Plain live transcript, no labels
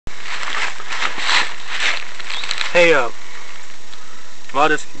Hey, I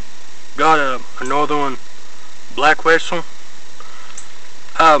just got another one, blackracer.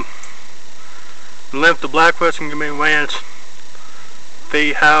 The length of blackracer can be around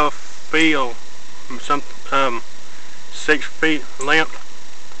 3.5 feet or some 6 feet length.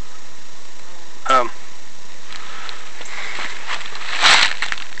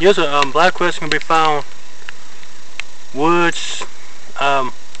 Yes, blackracer can be found woods,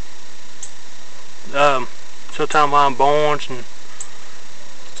 sometimes on barns and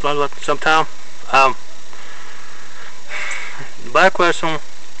sometimes blackracer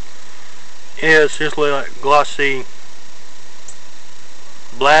is usually like glossy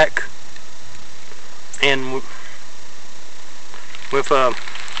black and with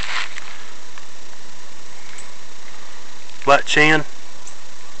black chin,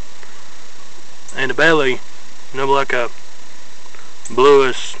 and the belly like a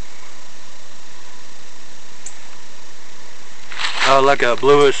bluest,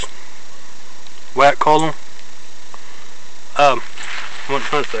 white color. One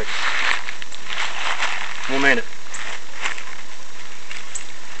sec. 1 minute.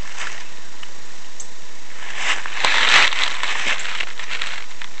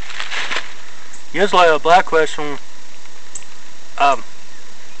 Just like a blackracer,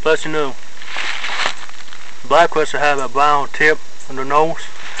 plus blackracer have a brown tip on the nose.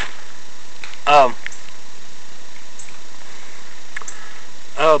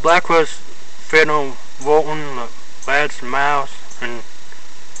 Blackracer fed on rodent like rats and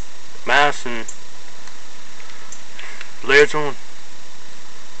mouse and lizard.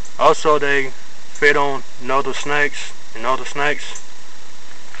 Also, they feed on other snakes.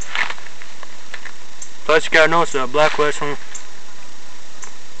 Plus, you gotta notice that blackracer.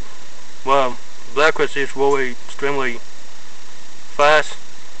 Well, blackracer is really extremely fast,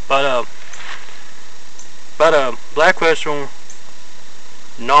 but blackracer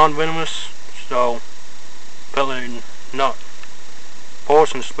non-venomous, so probably not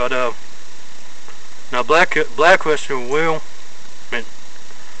poisonous. But now blackracer will.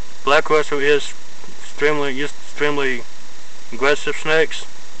 Blackracer is extremely aggressive snakes,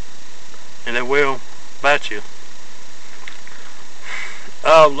 and they will bite you.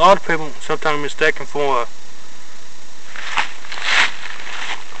 A lot of people sometimes mistaken for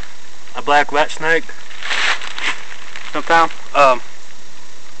a black rat snake. Sometimes,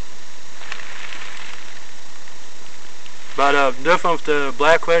 but different with the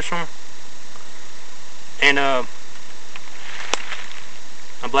blackracer and a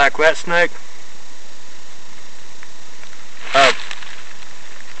black rat snake.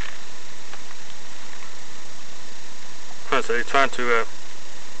 So you're trying to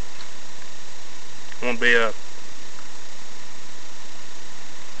won't be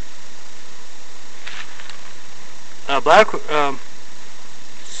black.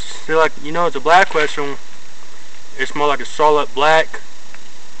 See, like it's a blackracer. It's more like a solid black.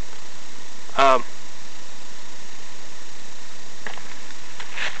 Now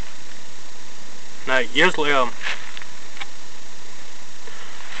usually now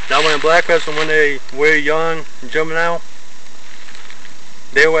when blackracer, when they were young and juvenile,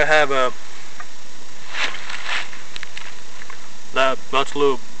 they would have a bunch of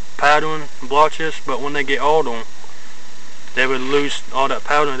little powdering blotches, but when they get older, they would lose all that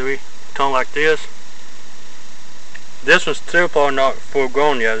powder. They would turn like this. This one's still probably not full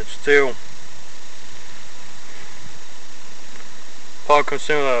grown yet. It's still probably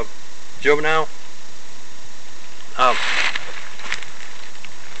considered a juvenile. I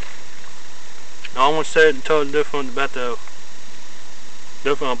want to say totally different about the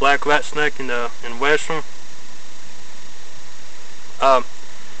black rat snake in western.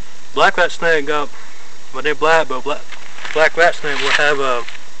 Black rat snake got, well, they're black, but black rat snake will have a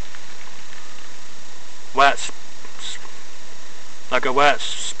white, like a white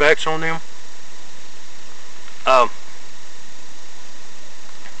specks on them. But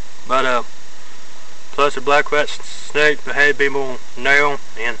plus the black rat snake, the head be more narrow,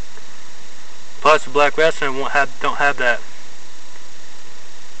 and plus the black rat snake don't have that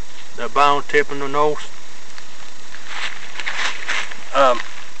brown tip in the nose.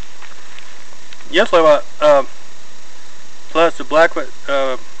 Yes, like plus the black rat.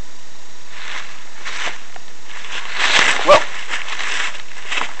 Well,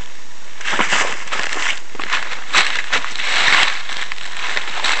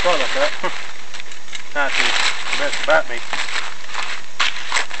 sorry about that. Not to mess about me.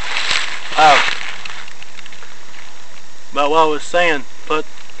 But what I was saying, but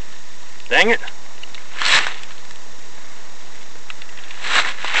dang it.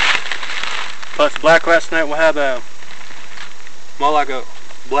 Plus black rat snake will have a more like a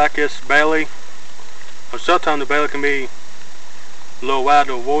blackish belly, or sometimes the belly can be a little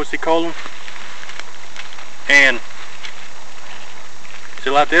wider, woolsey color. And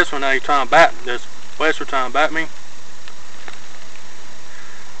see, like this one, now he's trying to bite. This blaster trying to bite me,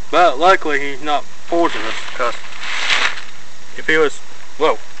 but luckily he's not poisonous, because if he was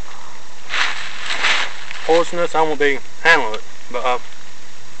poisonous, I won't be handling it. But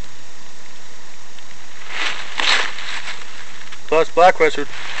plus blackracer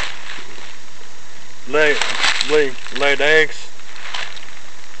laid eggs.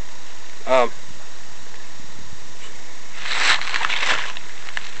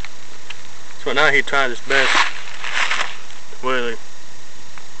 So now he's trying his best to really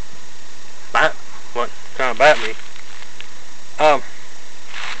trying to bite me.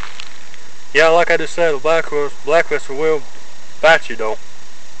 Yeah, like I just said, the blackracer will bite you though.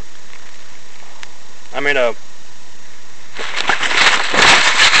 I mean, hold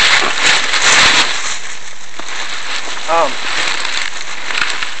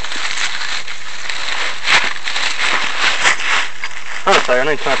on a second,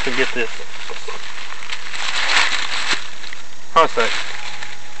 I need time to get this. Hold on a second.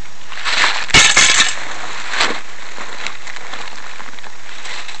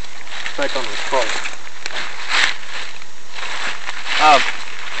 Back on the control.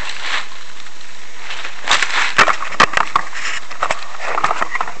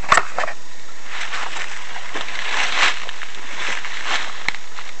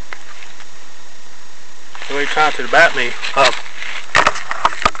 So he's trying to bat me up.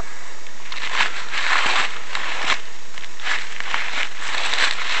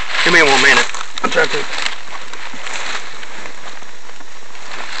 Give me 1 minute. I'm trying to.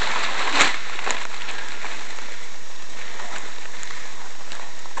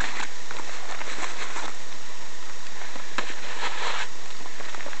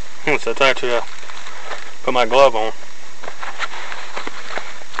 So I tried to put my glove on.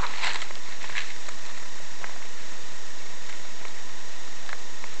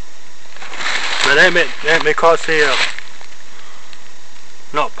 But that ain't because he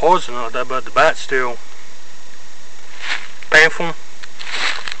not poison like that, but the bite's still painful.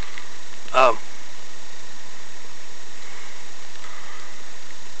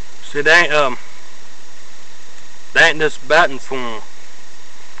 See, they ain't just biting from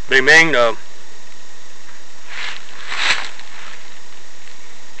they mean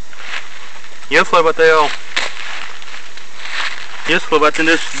usually what they'll just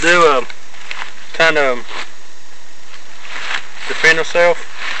do kind of defend herself,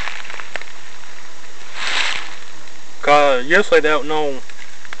 cause usually they don't know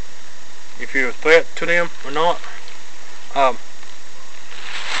if you're a threat to them or not.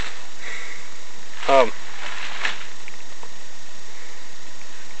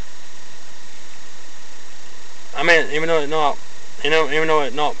 I mean, even though it's not, even though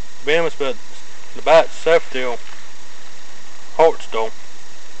it's not venomous, but the bite itself still hurts though.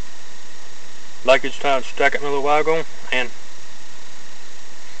 Like it's trying to strike at me a little while ago, and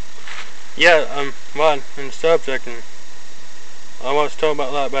yeah, while in the subject, and I was talking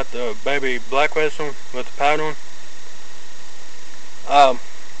about the baby blackracer with the powder one.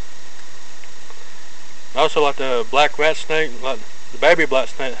 Also like the black rat snake, like the baby black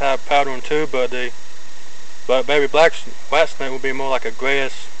snake have powder one too, but baby black rat snake would be more like a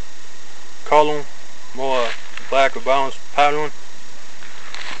grayish color, more black or brown powder one.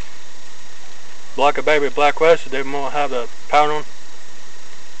 Like a baby black racer, they more have the powder one.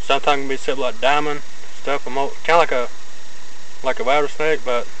 Sometimes it can be set like diamond stuff, or more, kind of like a rattlesnake,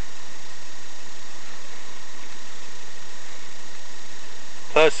 but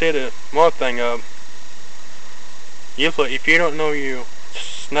plus see the one thing, usually if you don't know your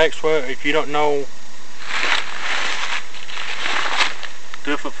snakes well, if you don't know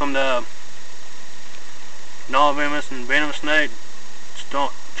different from the non-venomous and venomous snake, just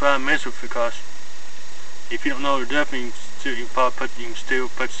don't try and mess with it, because if you don't know the difference, you can still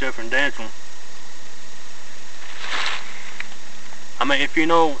put yourself in danger. I mean, if you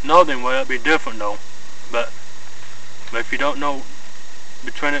know them well, it'd be different though. But if you don't know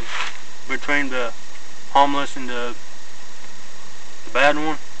between the harmless and the bad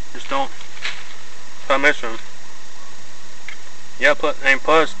one, just don't try and mess with them. Yeah, plus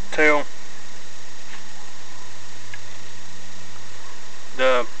tell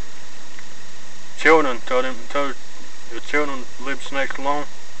the children, tell the children to leave snakes alone.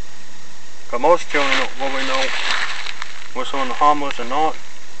 Cause most children what we know what's on the harmless or not.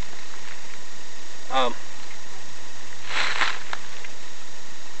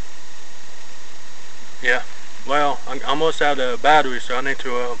 Yeah. Well, I'm almost out of battery, so I need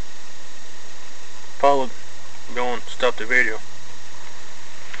to probably go and stop the video.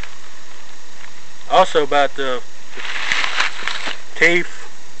 Also about the teeth,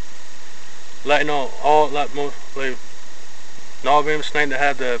 letting all like mostly non-venomous snake that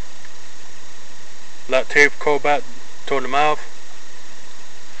have the like teeth curled back toward the mouth,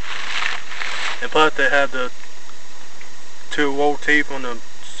 and plus they have the two roll teeth on the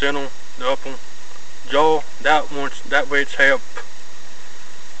center, the upper jaw. That way it's help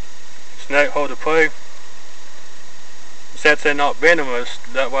snake hold the prey. Since they're not venomous,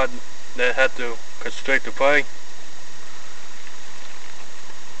 that's why they have to constrict the prey.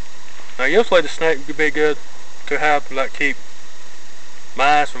 Now usually the snake would be good to have to like keep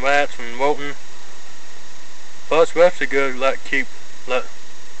mice and rats and rodents. But it's especially good like keep like,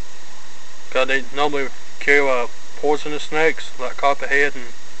 cause they normally kill poisonous snakes like copperhead and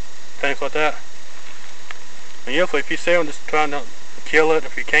things like that. And usually if you see them, just try not to kill it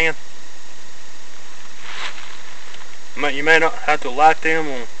if you can. You may not have to like them,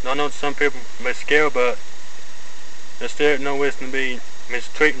 or I know some people may scare, but there's still no reason to be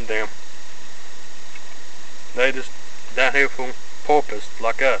mistreating them. They just down here for purpose,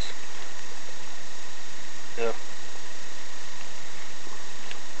 like us. Yeah.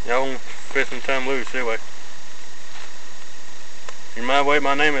 Y'all won't fit some time loose anyway. In my way,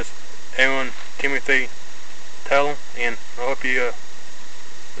 my name is Aaron Timothy Taylor, and I hope you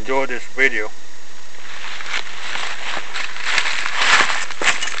enjoyed this video.